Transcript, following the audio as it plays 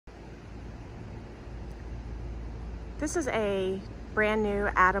This is a brand new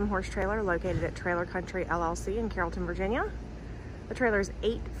Adam horse trailer located at Trailer Country LLC in Carrollton, Virginia. The trailer is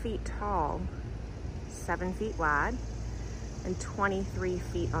 8 feet tall, 7 feet wide, and 23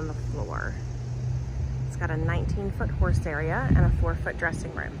 feet on the floor. It's got a 19-foot horse area and a 4-foot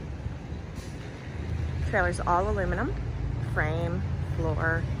dressing room. The trailer's all aluminum, frame,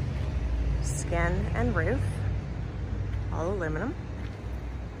 floor, skin, and roof, all aluminum.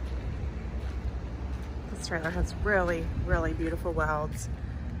 This trailer has really, really beautiful welds.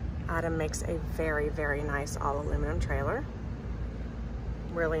 Adam makes a very, very nice all aluminum trailer.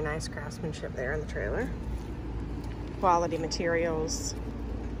 Really nice craftsmanship there in the trailer. Quality materials.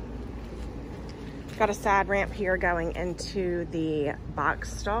 Got a side ramp here going into the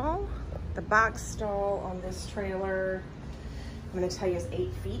box stall. The box stall on this trailer, I'm going to tell you, is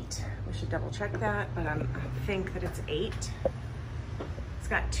 8 feet. We should double check that, but I think that it's 8. It's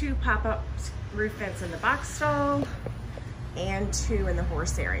got 2 pop-up roof vents in the box stall and 2 in the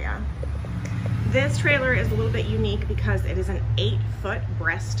horse area. This trailer is a little bit unique because it is an 8-foot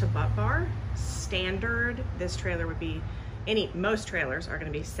breast to butt bar. Standard, this trailer would be, most trailers are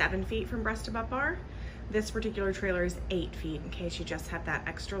going to be 7 feet from breast to butt bar. This particular trailer is 8 feet in case you just have that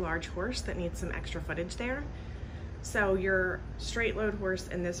extra large horse that needs some extra footage there. So your straight load horse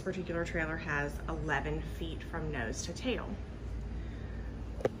in this particular trailer has 11 feet from nose to tail.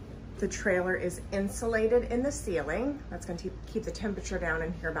 The trailer is insulated in the ceiling. That's going to keep the temperature down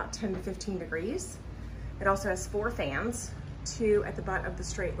in here about 10 to 15 degrees. It also has 4 fans, 2 at the butt of the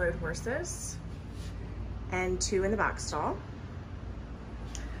straight load horses and 2 in the box stall.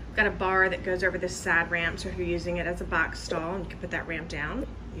 We've got a bar that goes over this side ramp, so if you're using it as a box stall and you can put that ramp down,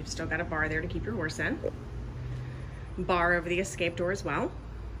 you've still got a bar there to keep your horse in. Bar over the escape door as well.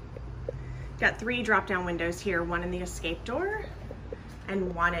 Got 3 drop down windows here, 1 in the escape door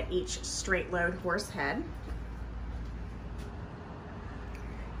and 1 at each straight load horse head.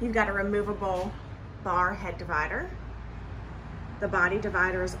 You've got a removable bar head divider. The body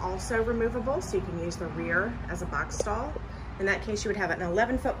divider is also removable, so you can use the rear as a box stall. In that case, you would have an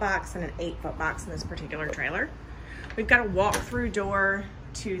 11-foot box and an 8-foot box in this particular trailer. We've got a walk-through door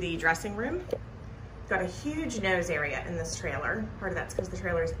to the dressing room. Got a huge nose area in this trailer. Part of that's because the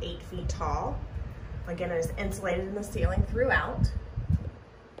trailer is 8 feet tall. Again, it is insulated in the ceiling throughout.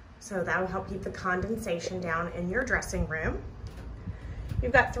 So that will help keep the condensation down in your dressing room.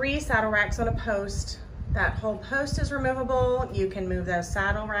 You've got 3 saddle racks on a post. That whole post is removable. You can move those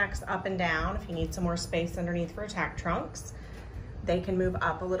saddle racks up and down if you need some more space underneath for attack trunks. They can move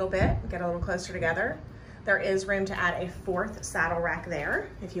up a little bit, get a little closer together. There is room to add a 4th saddle rack there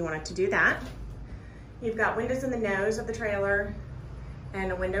if you wanted to do that. You've got windows in the nose of the trailer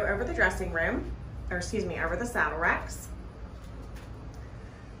and a window over the dressing room, or excuse me, over the saddle racks.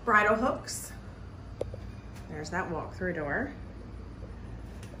 Bridle hooks. There's that walk-through door.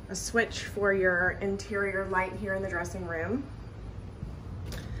 A switch for your interior light here in the dressing room.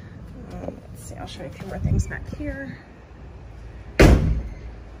 Let's see, I'll show you a few more things back here.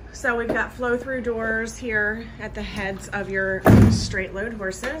 So we've got flow-through doors here at the heads of your straight load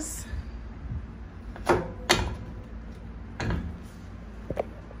horses.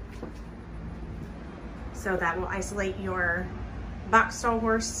 So that will isolate your box stall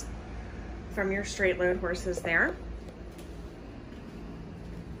horse from your straight load horses there.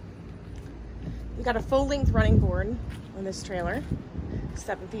 You've got a full length running board on this trailer,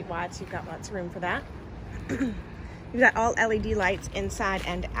 7 feet wide, so you've got lots of room for that. You've got all LED lights inside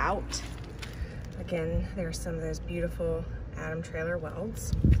and out. Again, there's some of those beautiful Adam trailer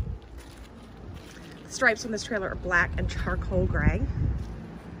welds. The stripes on this trailer are black and charcoal gray.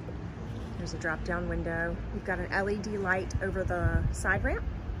 There's a drop-down window. You've got an LED light over the side ramp.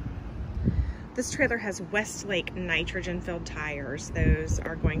 This trailer has Westlake nitrogen-filled tires. Those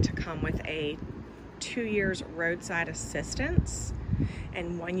are going to come with a 2 years roadside assistance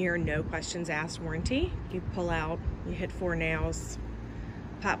and 1 year no questions asked warranty. You pull out, you hit 4 nails,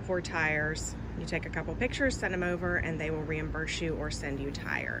 pop 4 tires, you take a couple pictures, send them over, and they will reimburse you or send you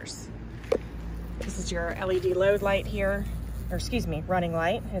tires. This is your LED load light here. Or excuse me, running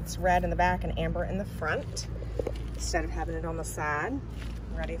light. It's red in the back and amber in the front instead of having it on the side.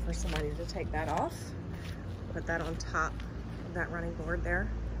 Ready for somebody to take that off. Put that on top of that running board there.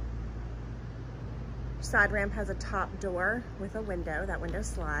 Side ramp has a top door with a window. That window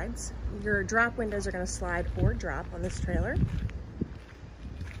slides. Your drop windows are going to slide or drop on this trailer.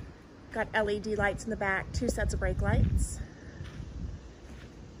 Got LED lights in the back, 2 sets of brake lights.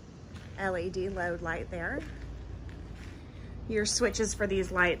 LED load light there. Your switches for these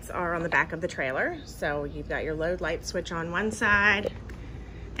lights are on the back of the trailer. So you've got your load light switch on one side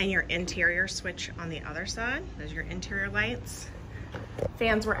and your interior switch on the other side. Those are your interior lights.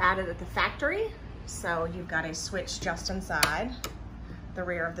 Fans were added at the factory, so you've got a switch just inside the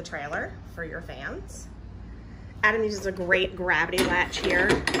rear of the trailer for your fans. Adam uses a great gravity latch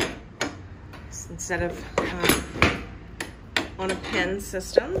here. Instead of on a pin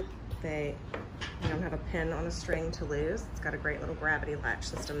system, they don't have a pin on a string to lose. It's got a great little gravity latch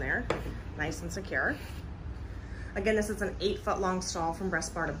system there, nice and secure. Again, this is an 8-foot long stall from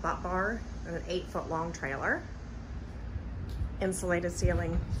breast bar to butt bar, and an 8-foot long trailer. Insulated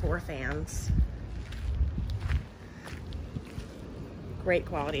ceiling, 4 fans. Great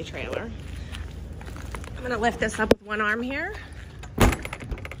quality trailer. I'm gonna lift this up with one arm here.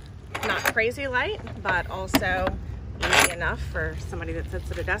 Not crazy light, but also easy enough for somebody that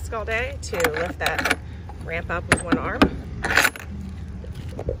sits at a desk all day to lift that ramp up with one arm.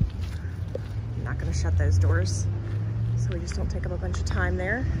 I'm not gonna shut those doors, so we just don't take up a bunch of time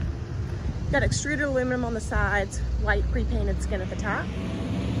there. Got extruded aluminum on the sides, white pre-painted skin at the top,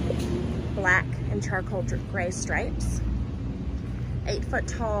 black and charcoal gray stripes, 8-foot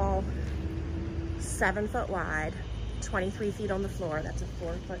tall, 7-foot wide, 23 feet on the floor. That's a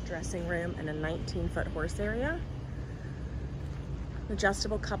 4-foot dressing room and a 19-foot horse area.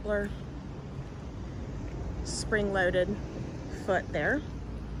 Adjustable coupler, spring-loaded foot there.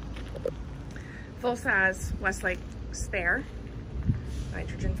 Full-size Westlake spare,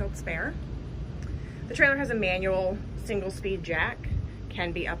 nitrogen-filled spare. The trailer has a manual single-speed jack,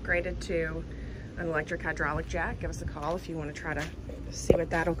 can be upgraded to an electric hydraulic jack. Give us a call if you want to try to see what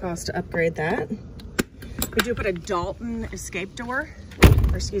that'll cost to upgrade that. We do put a Dalton escape door,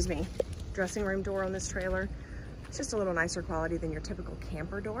 or excuse me, dressing room door on this trailer. It's just a little nicer quality than your typical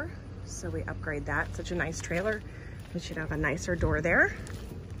camper door, so we upgrade that. Such a nice trailer, we should have a nicer door there.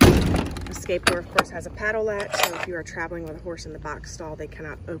 Escape door, of course, has a paddle latch, so if you are traveling with a horse in the box stall, they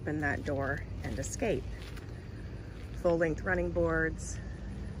cannot open that door and escape. Full-length running boards.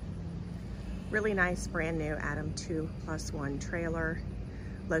 Really nice, brand new Adam 2+1 trailer,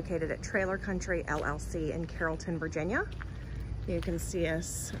 located at Trailer Country LLC in Carrollton, Virginia. You can see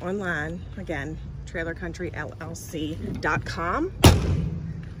us online, again, trailercountryllc.com,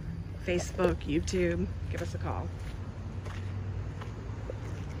 Facebook, YouTube. Give us a call.